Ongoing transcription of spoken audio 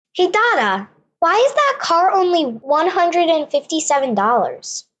Hey, Dada, why is that car only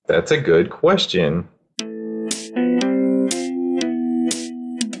 $157? That's a good question. I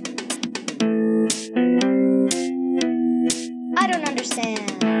don't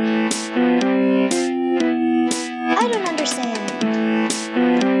understand. I don't understand.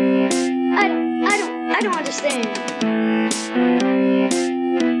 I don't understand.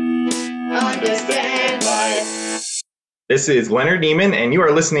 Understand life. This is Leonard Neiman, and you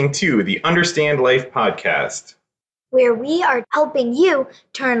are listening to the Understand Life podcast. Where we are helping you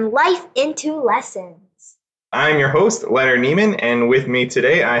turn life into lessons. I'm your host, Leonard Neiman, and with me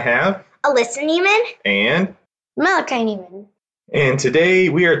today I have Alyssa Neiman. and Malachi Neiman. And today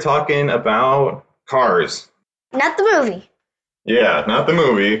we are talking about cars. Not the movie. Yeah, not the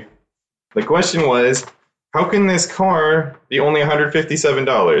movie. The question was, how can this car be only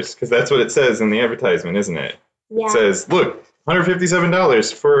 $157? Because that's what it says in the advertisement, isn't it? Yeah. It says, look,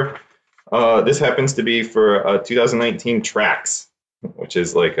 $157 for, this happens to be for a 2019 Trax, which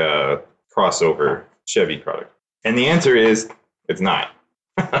is like a crossover Chevy product. And the answer is, it's not.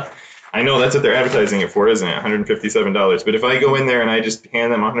 I know that's what they're advertising it for, isn't it? $157. But if I go in there and I just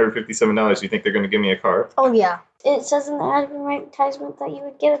hand them $157, do you think they're going to give me a car? Oh, yeah. It says in the advertisement that you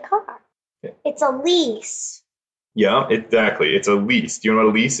would get a car. Yeah. It's a lease. Yeah, exactly. It's a lease. Do you know what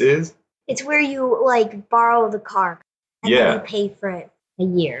a lease is? It's where you, borrow the car. And Yeah. then you pay for it a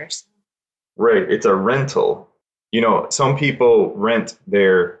year. Right. It's a rental. You know, some people rent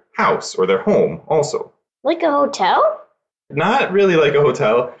their house or their home also. Like a hotel? Not really like a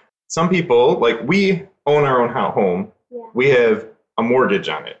hotel. Some people, like we own our own home. Yeah. We have a mortgage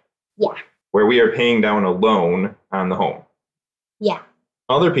on it. Yeah. Where we are paying down a loan on the home. Yeah.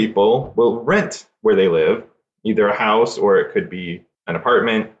 Other people will rent where they live, either a house or it could be an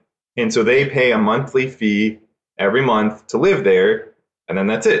apartment. And so they pay a monthly fee every month to live there. And then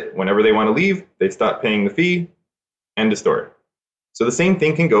that's it. Whenever they want to leave, they stop paying the fee. End of story. So the same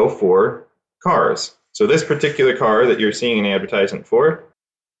thing can go for cars. So this particular car that you're seeing an advertisement for,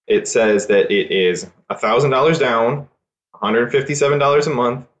 it says that it is $1,000 down, $157 a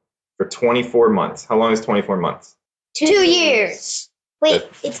month for 24 months. How long is 24 months? 2 years. Wait,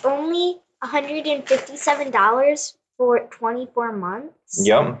 it's only $157 for 24 months?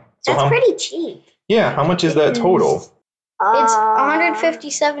 Yep. So That's pretty cheap. Yeah, how much is that total? It's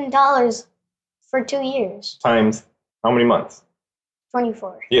 $157 for 2 years. Times how many months?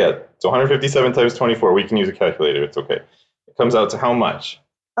 24. Yeah, so 157 times 24. We can use a calculator. It's okay. It comes out to how much?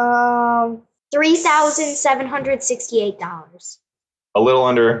 $3,768. A little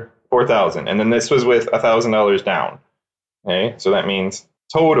under 4,000. And then this was with $1,000 down. Okay, so that means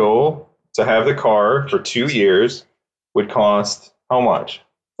total to have the car for 2 years would cost how much?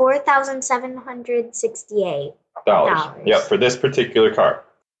 $4,768. Yep, for this particular car.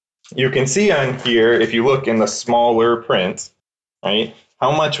 You can see on here, if you look in the smaller print, right,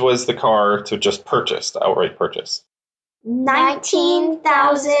 how much was the car to just purchase, the outright purchase?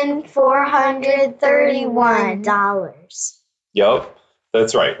 $19,431. Yep,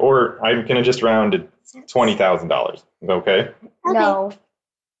 that's right. Or I'm going to just round it $20,000. Okay? No.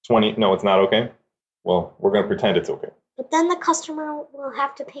 20? No, it's not okay? Well, we're going to pretend it's okay. But then the customer will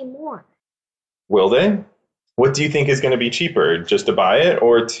have to pay more. Will they? What do you think is going to be cheaper, just to buy it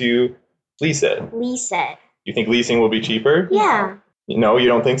or to lease it? Lease it. You think leasing will be cheaper? Yeah. No, you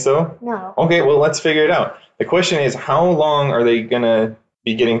don't think so? No. Okay, well, let's figure it out. The question is, how long are they going to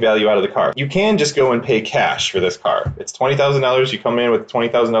be getting value out of the car? You can just go and pay cash for this car. It's $20,000. You come in with a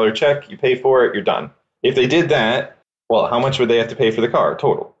 $20,000 check, you pay for it, you're done. If they did that, well, how much would they have to pay for the car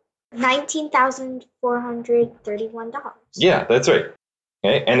total? $19,431. Yeah, that's right.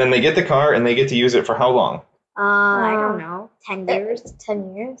 Okay, and then they get the car and they get to use it for how long? I don't know. 10 years?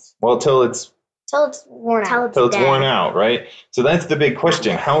 10 years? Well, till it's worn out. Till it's worn out, right? So that's the big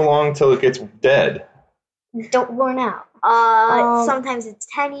question. How long till it gets dead? Don't worn out. Sometimes it's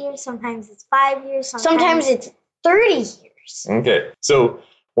 10 years, sometimes it's 5 years, sometimes it's 30 years. Okay. So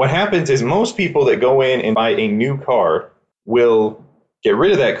what happens is most people that go in and buy a new car will get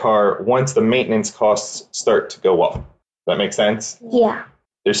rid of that car once the maintenance costs start to go up. Does that make sense? Yeah.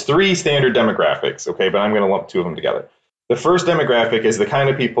 There's 3 standard demographics, okay, but I'm going to lump 2 of them together. The first demographic is the kind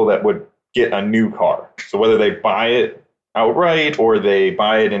of people that would get a new car. So whether they buy it outright or they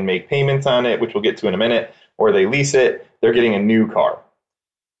buy it and make payments on it, which we'll get to in a minute, or they lease it, they're getting a new car.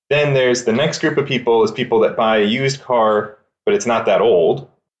 Then there's the next group of people is people that buy a used car, but it's not that old,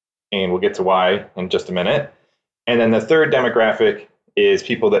 and we'll get to why in just a minute. And then the third demographic is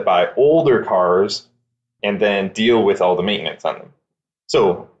people that buy older cars and then deal with all the maintenance on them.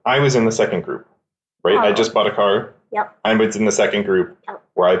 So I was in the second group, right? I just bought a car. Yep. I was in the second group. Yep.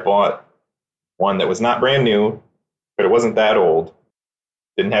 where I bought one that was not brand new, but it wasn't that old,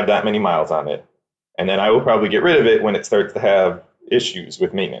 didn't have that many miles on it. And then I will probably get rid of it when it starts to have issues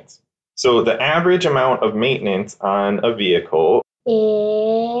with maintenance. So the average amount of maintenance on a vehicle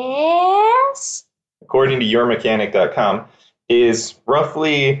is, according to yourmechanic.com, is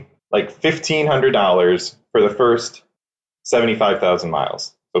roughly like $1,500 for the first 75,000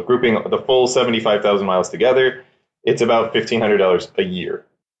 miles. So grouping the full 75,000 miles together, it's about $1,500 a year.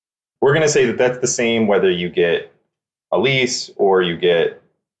 We're going to say that that's the same whether you get a lease or you get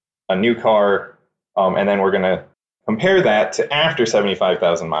a new car. And then we're going to compare that to after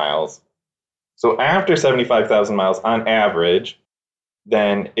 75,000 miles. So after 75,000 miles on average,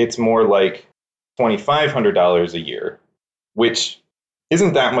 then it's more like $2,500 a year, which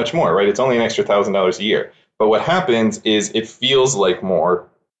isn't that much more, right? It's only an extra $1,000 a year. But what happens is it feels like more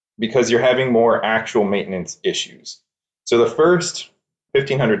because you're having more actual maintenance issues. So the first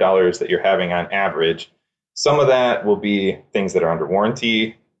 $1,500 that you're having on average, some of that will be things that are under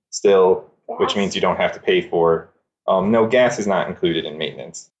warranty still, which means you don't have to pay for. No, gas is not included in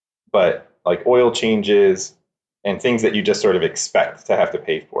maintenance, but like oil changes and things that you just sort of expect to have to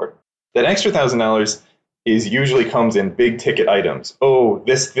pay for. That extra $1,000 is usually comes in big ticket items. Oh,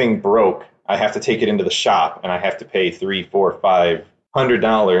 this thing broke. I have to take it into the shop and I have to pay $300, $400,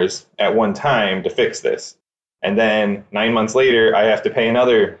 $500 at one time to fix this. And then 9 months later, I have to pay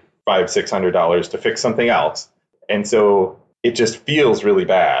another $500, $600 to fix something else. And so it just feels really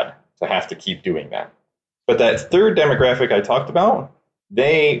bad to have to keep doing that. But that third demographic I talked about,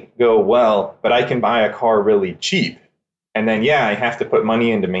 they go, well, but I can buy a car really cheap. And then, yeah, I have to put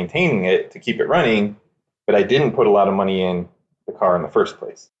money into maintaining it to keep it running, but I didn't put a lot of money in the car in the first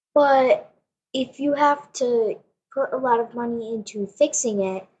place. But if you have to put a lot of money into fixing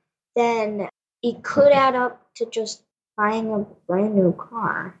it, then it could add up to just buying a brand new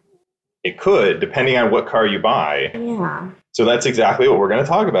car. It could, depending on what car you buy. Yeah. So that's exactly what we're going to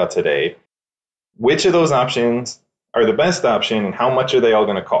talk about today. Which of those options are the best option and how much are they all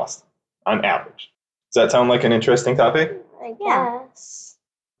going to cost on average? Does that sound like an interesting topic? I guess.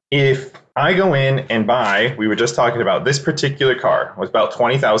 If I go in and buy, we were just talking about this particular car was about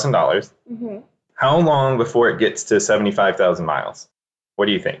 $20,000. Mm-hmm. How long before it gets to 75,000 miles? What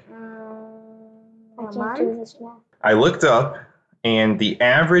do you think? I can't do this math. I looked up, and the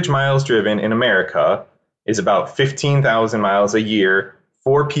average miles driven in America is about 15,000 miles a year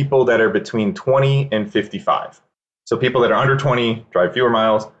for people that are between 20 and 55. So people that are under 20 drive fewer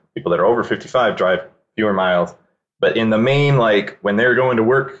miles. People that are over 55 drive fewer miles. But in the main, like when they're going to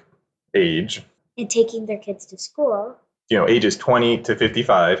work age, and taking their kids to school, ages 20 to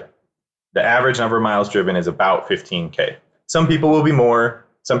 55, the average number of miles driven is about 15K. Some people will be more,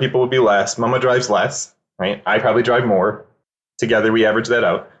 some people will be less. Mama drives less, right? I probably drive more. Together, we average that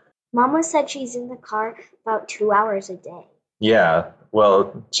out. Mama said she's in the car about 2 hours a day. Yeah,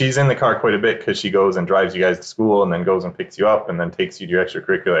 well, she's in the car quite a bit because she goes and drives you guys to school and then goes and picks you up and then takes you to your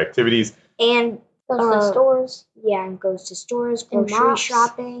extracurricular activities. And goes to stores. Yeah, and goes to stores, grocery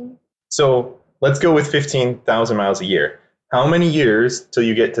shopping. So let's go with 15,000 miles a year. How many years till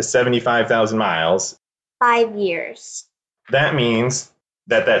you get to 75,000 miles? 5 years. That means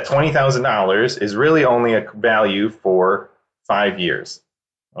that $20,000 is really only a value for 5 years,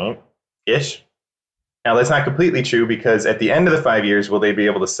 right? Ish. Now, that's not completely true because at the end of the 5 years, will they be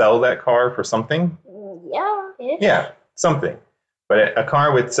able to sell that car for something? Yeah. Ish. Yeah, something. But a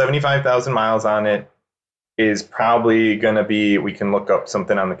car with 75,000 miles on it is probably going to be, we can look up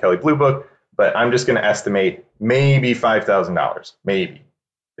something on the Kelley Blue Book, but I'm just going to estimate maybe $5,000, maybe,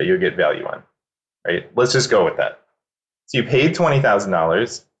 that you'll get value on, right? Let's just go with that. So you paid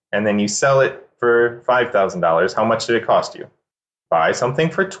 $20,000 and then you sell it for $5,000. How much did it cost you? Buy something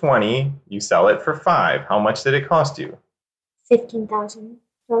for $20, you sell it for $5. How much did it cost you? $15,000.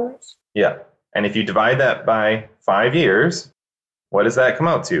 Yeah. And if you divide that by 5 years, what does that come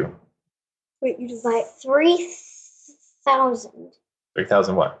out to? Wait, you divide 3,000.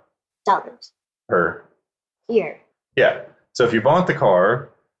 3,000 what? Dollars. Per year. Yeah. So if you bought the car,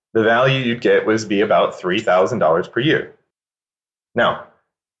 the value you'd get would be about $3,000 per year. Now,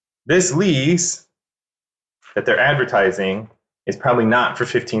 this lease that they're advertising is probably not for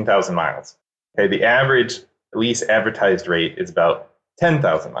 15,000 miles. Okay, the average lease advertised rate is about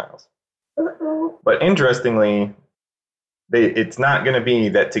 10,000 miles. But interestingly, it's not going to be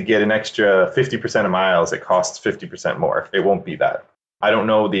that to get an extra 50% of miles, it costs 50% more. It won't be that. I don't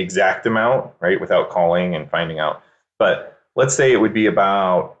know the exact amount, right, without calling and finding out. But let's say it would be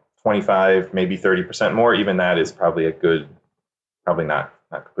about 25, maybe 30% more. Even that is probably a good, probably not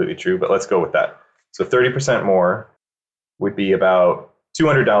completely true, but let's go with that. So 30% more would be about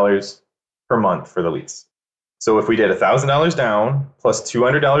 $200 per month for the lease. So if we did $1,000 down plus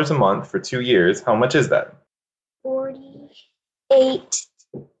 $200 a month for 2 years, how much is that?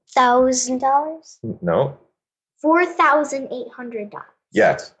 $48,000. No. $4,800.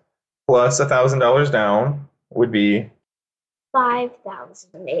 Yes. Plus $1,000 down would be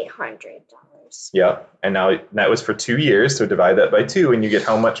 $5,800. Yep. And now that was for 2 years, so divide that by 2 and you get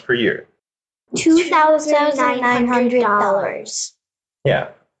how much per year? $2,900. Yeah.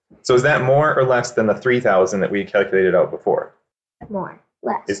 So is that more or less than the $3,000 that we calculated out before? More.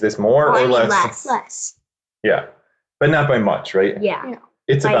 Less. Is this more or less? Less. Yeah. But not by much, right? Yeah. No.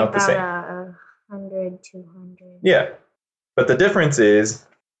 It's about the same. 100, 200. Yeah. But the difference is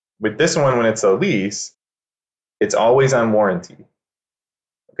with this one, when it's a lease, it's always on warranty.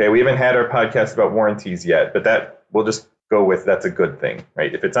 Okay, we haven't had our podcast about warranties yet, but that we'll just go with that's a good thing,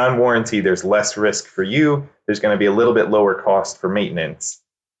 right? If it's on warranty, there's less risk for you. There's going to be a little bit lower cost for maintenance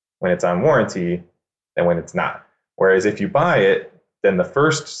when it's on warranty than when it's not. Whereas if you buy it, then the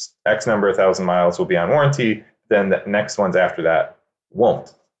first X number of 1,000 miles will be on warranty, then the next ones after that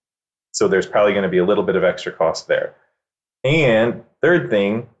won't. So there's probably going to be a little bit of extra cost there. And third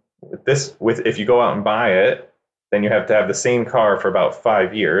thing, if you go out and buy it, then you have to have the same car for about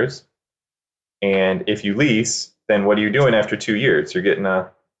 5 years. And if you lease, then what are you doing after 2 years? You're getting a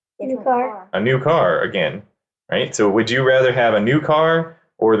New car. new car again, right? So would you rather have a new car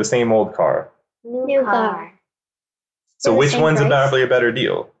or the same old car? New car. So For the which same one's price? probably a better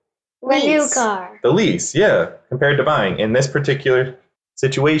deal? The new Lease. car. The lease, yeah, compared to buying in this particular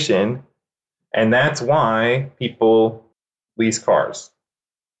situation. And that's why people lease cars.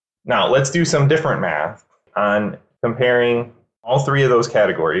 Now, let's do some different math on comparing all three of those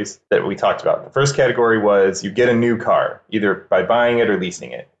categories that we talked about. The first category was you get a new car, either by buying it or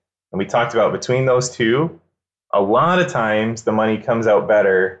leasing it. And we talked about between those two, a lot of times the money comes out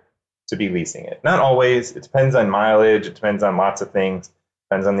better to be leasing it. Not always. It depends on mileage. It depends on lots of things.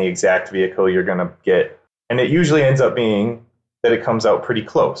 Depends on the exact vehicle you're going to get. And it usually ends up being that it comes out pretty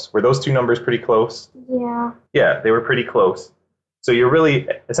close. Were those two numbers pretty close? Yeah. Yeah, they were pretty close. So you're really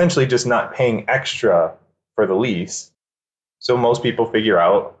essentially just not paying extra for the lease. So most people figure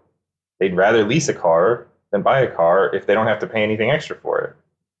out they'd rather lease a car than buy a car if they don't have to pay anything extra for it.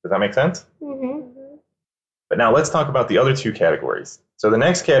 Does that make sense? Mm-hmm. But now let's talk about the other two categories. So the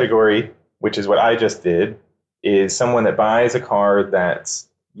next category, which is what I just did, is someone that buys a car that's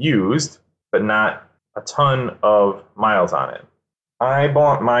used, but not a ton of miles on it. I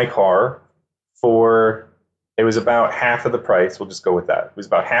bought my car for, it was about half of the price. We'll just go with that. It was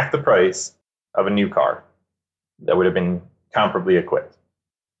about half the price of a new car that would have been comparably equipped.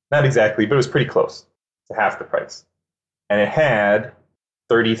 Not exactly, but it was pretty close to half the price. And it had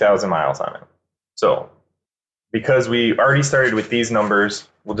 30,000 miles on it. So because we already started with these numbers,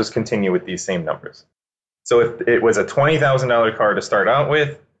 we'll just continue with these same numbers. So if it was a $20,000 car to start out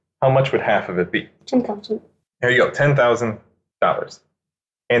with, how much would half of it be? 10,000. There you go, $10,000.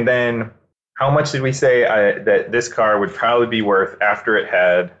 And then how much did we say that this car would probably be worth after it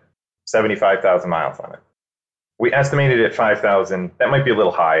had 75,000 miles on it? We estimated at 5,000. That might be a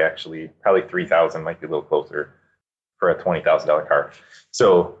little high, actually. Probably 3,000 might be a little closer for a $20,000 car.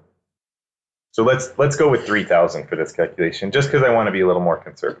 So let's go with 3,000 for this calculation, just because I want to be a little more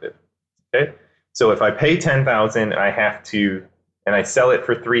conservative. Okay. So if I pay 10,000 and I sell it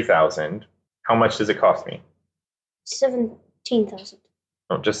for 3,000, how much does it cost me? 17,000.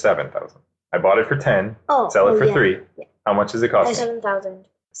 No, just 7,000. I bought it for 10, Oh, sell it for yeah. 3. Yeah. How much does it cost me? $7,000.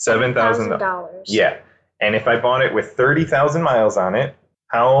 $7,000. Yeah. And if I bought it with 30,000 miles on it,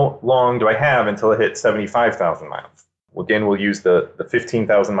 how long do I have until it hits 75,000 miles? Well, again, we'll use the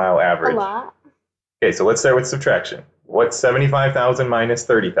 15,000 mile average. A lot. Okay, so let's start with subtraction. What's 75,000 minus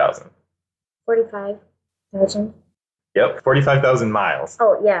 30,000? 45,000. Yep, 45,000 miles.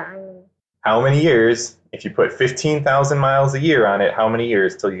 Oh, yeah. I mean, How many years, if you put 15,000 miles a year on it, how many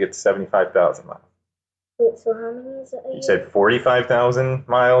years till you get to 75,000 miles? wait, so how many is it a year? You said 45,000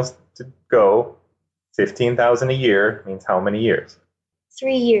 miles to go, 15,000 a year means how many years?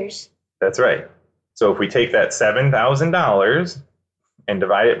 3 years. That's right. So if we take that $7,000 and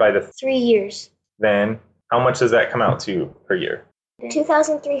divide it by the, 3 years. then how much does that come out to per year?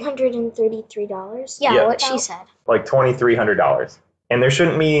 $2,333. Yeah, Yeah. what she said. Like $2,300. And there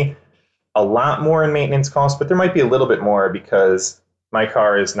shouldn't be a lot more in maintenance costs, but there might be a little bit more because my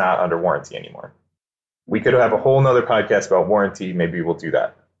car is not under warranty anymore. We could have a whole nother podcast about warranty. Maybe we'll do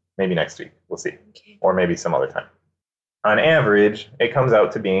that. Maybe next week. We'll see. Okay. Or maybe some other time. On average, it comes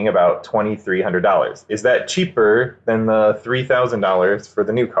out to being about $2,300. Is that cheaper than the $3,000 for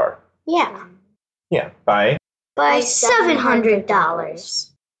the new car? Yeah. Yeah, by by $700.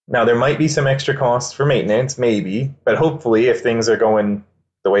 Now, there might be some extra costs for maintenance, maybe, but hopefully, if things are going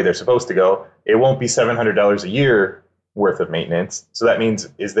the way they're supposed to go, it won't be $700 a year worth of maintenance. So that means,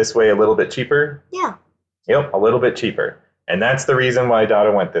 is this way a little bit cheaper? Yeah. Yep, a little bit cheaper. And that's the reason why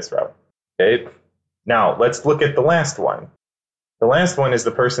Dada went this route. Okay. Now, let's look at the last one. The last one is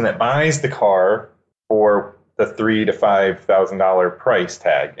the person that buys the car for the $3,000 to $5,000 price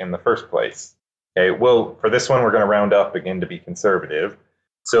tag in the first place. Okay, well, for this one, we're going to round up again to be conservative.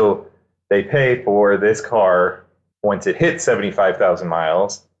 So they pay for this car once it hits 75,000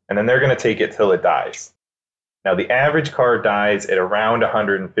 miles, and then they're going to take it till it dies. Now, the average car dies at around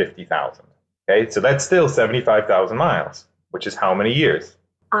 150,000. Okay, so that's still 75,000 miles, which is how many years?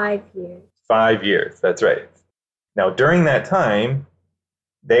 5 years. 5 years, that's right. Now, during that time,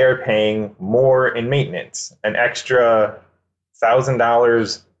 they are paying more in maintenance, an extra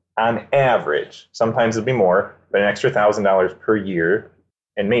 $1,000 on average. Sometimes it'll be more, but an extra $1,000 per year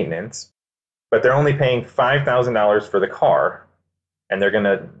in maintenance. But they're only paying $5,000 for the car, and they're going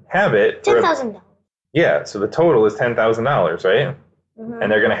to have it for $10,000. Yeah, so the total is $10,000, right? Mm-hmm.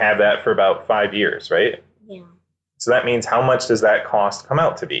 And they're going to have that for about 5 years, right? Yeah. So that means how much does that cost come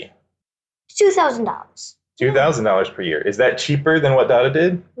out to be? $2,000. $2,000 per year. Is that cheaper than what Dada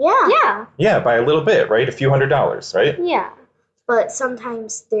did? Yeah. Yeah. Yeah, by a little bit, right? A few $100s, right? Yeah. But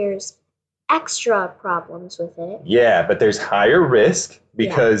sometimes there's extra problems with it. Yeah, but there's higher risk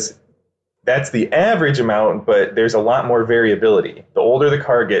because that's the average amount, but there's a lot more variability. The older the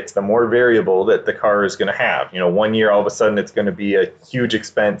car gets, the more variable that the car is going to have. You know, 1 year, all of a sudden, it's going to be a huge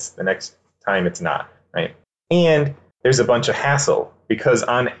expense. The next time, it's not, right? And there's a bunch of hassle because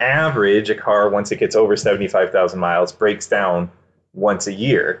on average, a car, once it gets over 75,000 miles, breaks down once a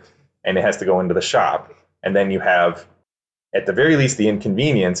year, and it has to go into the shop. And then you have, at the very least, the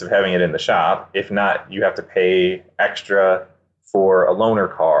inconvenience of having it in the shop. If not, you have to pay extra for a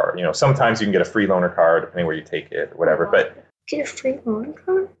loaner car. You know, sometimes you can get a free loaner car depending where you take it or whatever. But get a free loaner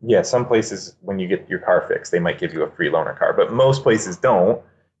car? Yeah, some places when you get your car fixed, they might give you a free loaner car, but most places don't.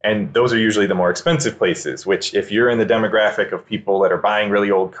 And those are usually the more expensive places, which if you're in the demographic of people that are buying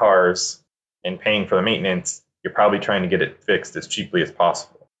really old cars and paying for the maintenance, you're probably trying to get it fixed as cheaply as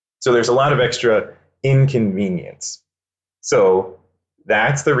possible. So there's a lot of extra inconvenience. So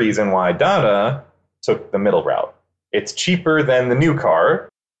that's the reason why Dada took the middle route. It's cheaper than the new car.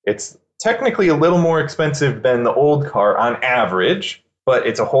 It's technically a little more expensive than the old car on average, but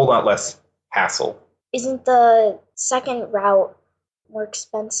it's a whole lot less hassle. Isn't the second route more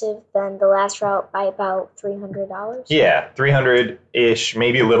expensive than the last route by about $300? Yeah, 300-ish,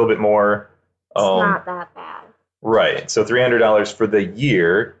 maybe a little bit more. It's not that bad. Right. So $300 for the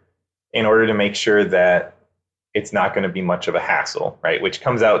year in order to make sure that it's not going to be much of a hassle, right? Which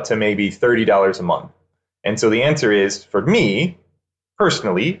comes out to maybe $30 a month. And so the answer is, for me,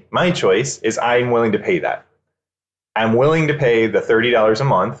 personally, my choice is I'm willing to pay that. I'm willing to pay the $30 a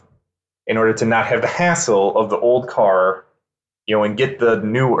month in order to not have the hassle of the old car, you know, and get the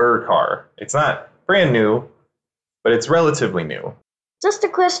newer car. It's not brand new, but it's relatively new. Just a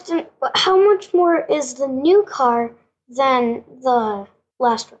question, but how much more is the new car than the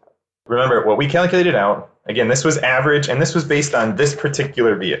last route? Remember, what we calculated out, again, this was average, and this was based on this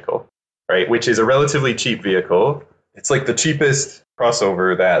particular vehicle, right, which is a relatively cheap vehicle. It's like the cheapest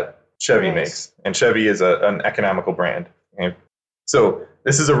crossover that Chevy makes, and Chevy is an economical brand. Okay? So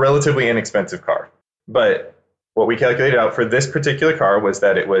this is a relatively inexpensive car. But what we calculated out for this particular car was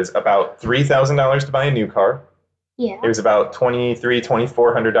that it was about $3,000 to buy a new car. Yeah. It was about $2,300,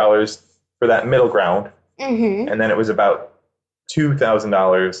 $2,400 for that middle ground. Mm-hmm. And then it was about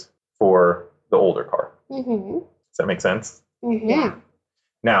 $2,000 for the older car. Mm-hmm. Does that make sense? Mm-hmm. Yeah.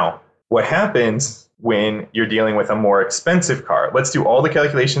 Now, what happens when you're dealing with a more expensive car? Let's do all the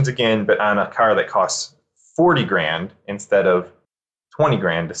calculations again, but on a car that costs $40,000 instead of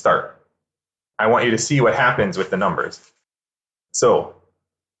 $20,000 to start. I want you to see what happens with the numbers. So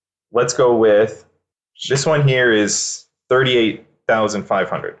let's go with this one here is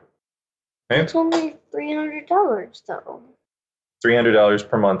 $38,500. Okay? It's only $300 though. $300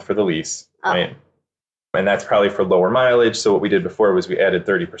 per month for the lease, Oh. right? And that's probably for lower mileage. So what we did before was we added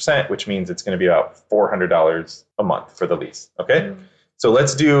 30%, which means it's going to be about $400 a month for the lease. Okay. So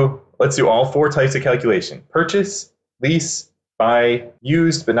let's do all four types of calculation: purchase, lease, buy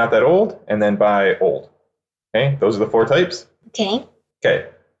used but not that old, and then buy old. Okay. Those are the four types. Okay. Okay.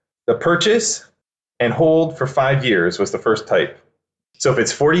 The purchase and hold for 5 years was the first type. So if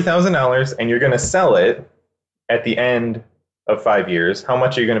it's $40,000 and you're going to sell it at the end of 5 years, how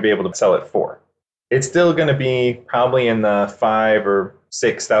much are you going to be able to sell it for? It's still going to be probably in the $5,000 or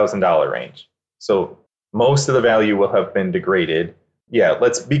 $6,000 range. So most of the value will have been degraded. Yeah,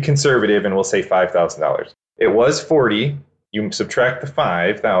 let's be conservative and we'll say $5,000. It was 40. You subtract the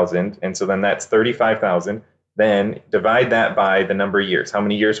 5,000, and so then that's 35,000. Then divide that by the number of years. How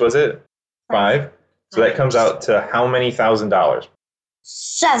many years was it? 5. So that comes out to how many $1,000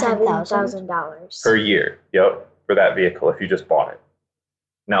 $7,000 per year? Yep, for that vehicle if you just bought it.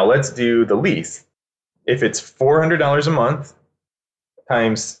 Now let's do the lease. If it's $400 a month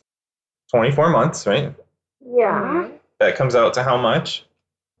times 24 months, right? Yeah. That comes out to how much?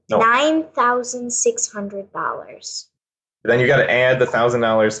 No. $9,600. Then you got to add the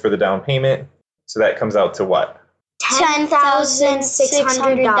 $1,000 for the down payment. So that comes out to what?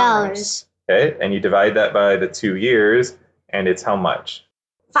 $10,600. Okay, and you divide that by the 2 years, and it's how much?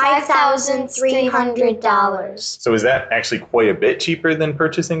 $5,300. So is that actually quite a bit cheaper than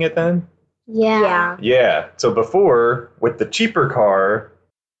purchasing it then? Yeah. Yeah. So before, with the cheaper car,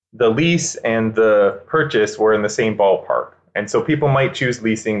 the lease and the purchase were in the same ballpark. And so people might choose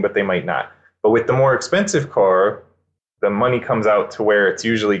leasing, but they might not. But with the more expensive car, the money comes out to where it's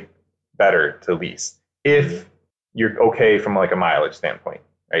usually better to lease if you're okay from like a mileage standpoint,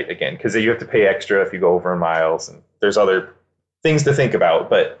 right? Again, because you have to pay extra if you go over in miles, and there's other things to think about,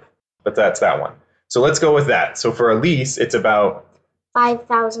 but that's that one. So let's go with that. So for a lease, it's about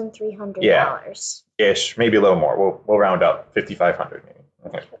 $5,300. ish, maybe a little more. We'll round up, 5,500 maybe.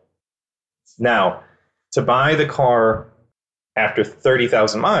 Okay. Now, to buy the car after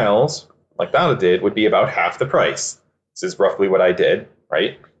 30,000 miles, like Donna did, would be about half the price. This is roughly what I did,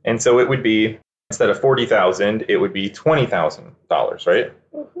 right? And so it would be, instead of $40,000, it would be $20,000, right?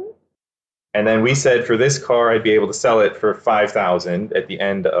 Mm-hmm. And then we said for this car, I'd be able to sell it for $5,000 at the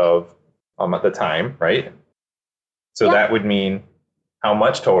end of the time, right? So Yep. that would mean how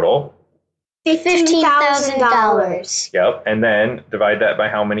much total? $15,000. Yep. And then divide that by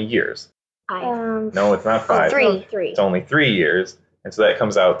how many years? No, it's not 5. Three. It's only 3 years. And so that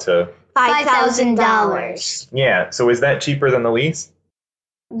comes out to, $5,000. yeah. So is that cheaper than the lease?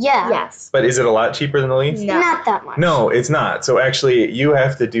 Yeah. Yes. But is it a lot cheaper than the lease? No. Not that much. No, it's not. So actually, you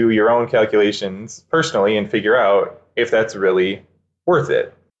have to do your own calculations personally and figure out if that's really worth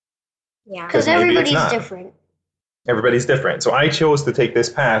it. Yeah. Because maybe it's everybody's not. different. Everybody's different. So I chose to take this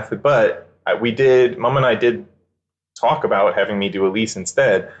path, but Mom and I did talk about having me do a lease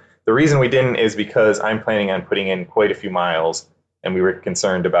instead. The reason we didn't is because I'm planning on putting in quite a few miles, and we were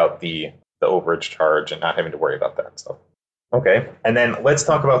concerned about the overage charge and not having to worry about that stuff. Okay, and then let's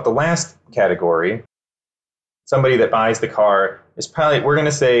talk about the last category. Somebody that buys the car is probably, we're going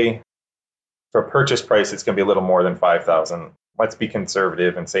to say, for purchase price, it's going to be a little more than $5,000. Let's be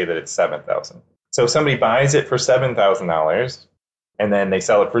conservative and say that it's $7,000. So if somebody buys it for $7,000, and then they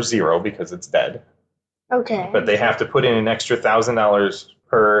sell it for $0 because it's dead, Okay. but they have to put in an extra $1,000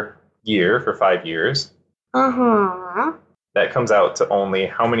 per year for 5 years. Uh-huh. That comes out to only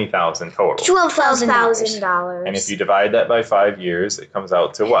how many thousand total? $12,000. $12,000. And if you divide that by 5 years, it comes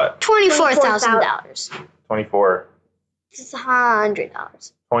out to what? $24,000.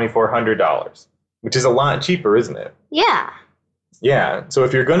 $2,400, which is a lot cheaper, isn't it? Yeah. Yeah. So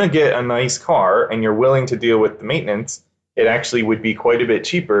if you're going to get a nice car and you're willing to deal with the maintenance, it actually would be quite a bit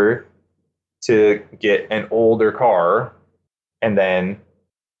cheaper to get an older car and then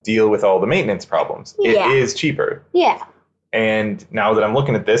deal with all the maintenance problems. Yeah. It is cheaper. Yeah. And now that I'm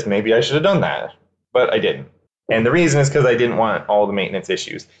looking at this, maybe I should have done that, but I didn't. And the reason is because I didn't want all the maintenance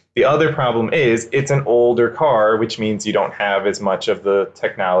issues. The other problem is it's an older car, which means you don't have as much of the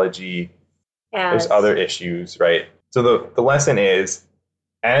technology. There's other issues, right? So the lesson is,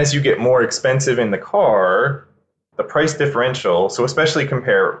 as you get more expensive in the car, the price differential, so especially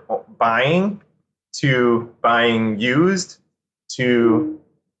compare buying to buying used to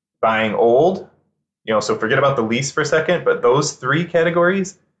buying old, so forget about the lease for a second, but those 3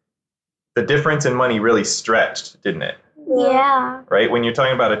 categories, the difference in money really stretched, didn't it? Yeah. Right? When you're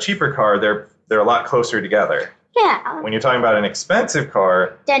talking about a cheaper car, they're a lot closer together. Yeah. When you're talking about an expensive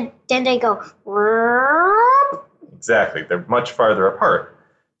car, Then they go. exactly, they're much farther apart.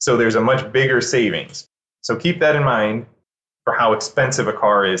 So there's a much bigger savings. So keep that in mind for how expensive a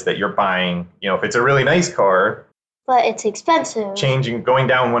car is that you're buying. If it's a really nice car, But it's expensive. going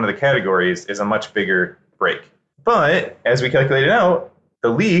down one of the categories is a much bigger break. But as we calculated out, the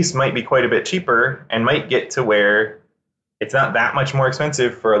lease might be quite a bit cheaper and might get to where it's not that much more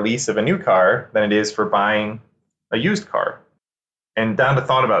expensive for a lease of a new car than it is for buying a used car. And Donda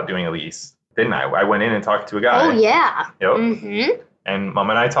thought about doing a lease, didn't I? I went in and talked to a guy. Oh, yeah. Yep. Mm-hmm. And Mom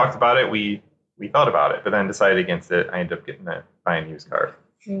and I talked about it. We thought about it, but then decided against it. I ended up buying a used car.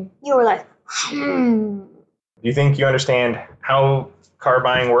 You were like, Do you think you understand how car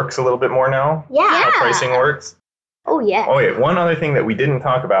buying works a little bit more now? Yeah. How pricing works? Oh, yeah. Oh, wait. One other thing that we didn't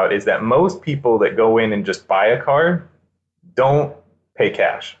talk about is that most people that go in and just buy a car don't pay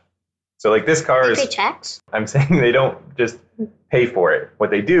cash. So like this car They is, pay checks. I'm saying they don't just pay for it. What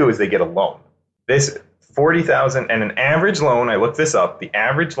they do is they get a loan. This $40,000 and an average loan, I looked this up, the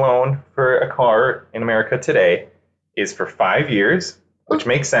average loan for a car in America today is for 5 years, which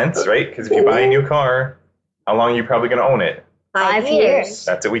makes sense, right? Because if you buy a new car, how long are you probably going to own it? 5 years.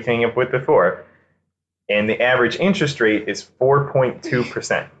 That's what we came up with before. And the average interest rate is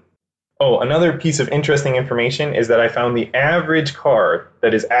 4.2%. Oh, another piece of interesting information is that I found the average car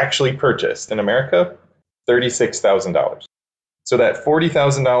that is actually purchased in America, $36,000. So that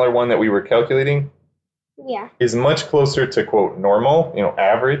 $40,000 one that we were calculating Yeah. is much closer to, quote, normal,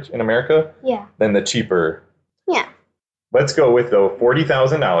 average in America Yeah. than the cheaper. Yeah. Let's go with, though,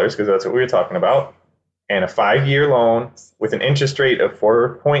 $40,000, because that's what we were talking about, and a 5-year loan with an interest rate of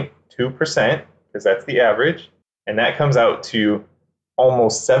 4.2%, because that's the average, and that comes out to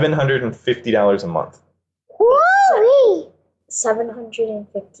almost $750 a month. Woo-wee!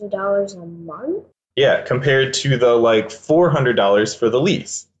 $750 a month? Yeah, compared to the like $400 for the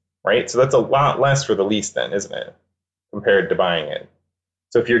lease, right? So that's a lot less for the lease then, isn't it? Compared to buying it.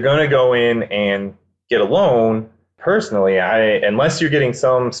 So if you're going to go in and get a loan, personally, unless you're getting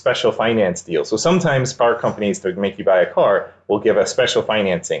some special finance deal. So sometimes car companies, to make you buy a car, will give a special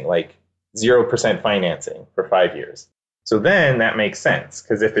financing, like 0% financing for 5 years. So then that makes sense,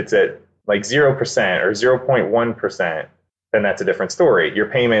 because if it's at like 0% or 0.1%, then that's a different story. Your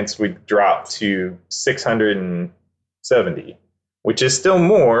payments would drop to $670, which is still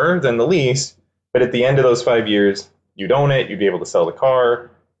more than the lease, but at the end of those 5 years, you'd own it, you'd be able to sell the car,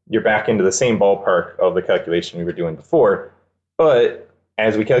 you're back into the same ballpark of the calculation we were doing before. But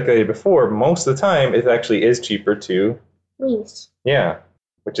as we calculated before, most of the time it actually is cheaper to Lease. Yeah,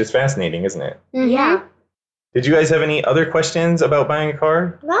 which is fascinating, isn't it? Yeah. Did you guys have any other questions about buying a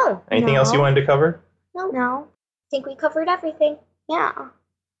car? No. Anything else you wanted to cover? No. No. I think we covered everything. Yeah.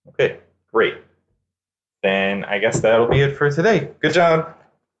 Okay, great. Then I guess that'll be it for today. Good job.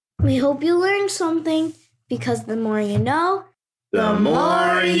 We hope you learned something, because the more you know, The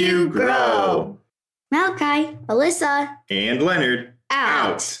more you grow. Malachi, Alyssa, And Leonard,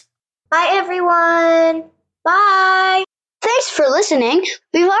 out. Bye, everyone. Bye. Thanks for listening.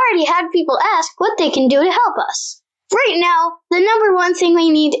 We've already had people ask what they can do to help us. Right now, the number one thing we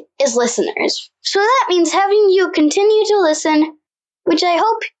need is listeners. So that means having you continue to listen, which I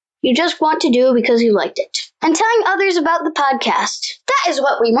hope you just want to do because you liked it, and telling others about the podcast. That is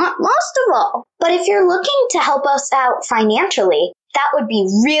what we want most of all. But if you're looking to help us out financially, that would be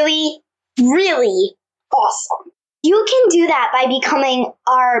really, really awesome. You can do that by becoming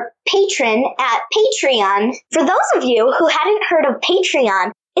our patron at Patreon. For those of you who hadn't heard of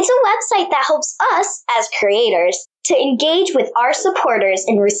Patreon, it's a website that helps us as creators to engage with our supporters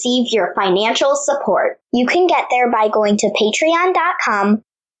and receive your financial support. You can get there by going to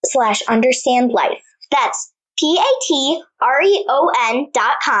patreon.com/understandlife. That's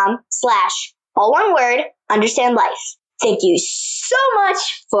patreon.com/all one word, understand life. Thank you so much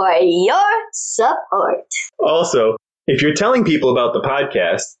for your support. Also, if you're telling people about the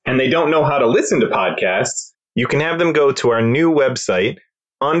podcast and they don't know how to listen to podcasts, you can have them go to our new website,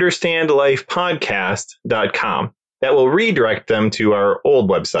 understandlifepodcast.com. That will redirect them to our old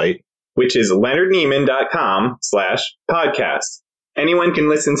website, which is leonardnieman.com/podcast. Anyone can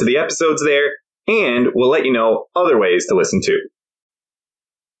listen to the episodes there, and we'll let you know other ways to listen to.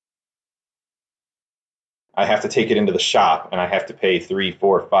 I have to take it into the shop, and I have to pay $300,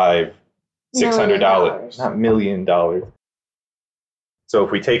 $400, $500, $600, not $1 million. So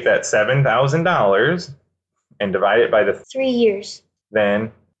if we take that $7,000 and divide it by the 3 years.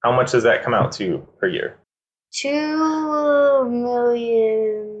 then how much does that come out to per year? 2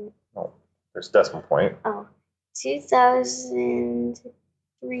 million. Oh, there's a decimal point. Oh,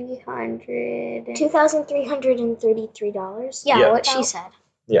 2,300. $2,333. Yeah, Yeah. what she said.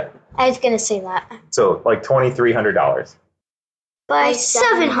 Yeah. I was going to say that. So like $2,300. By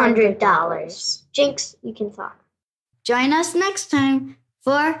 $700. Jinx, you can talk. join us next time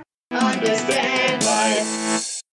for Understand life.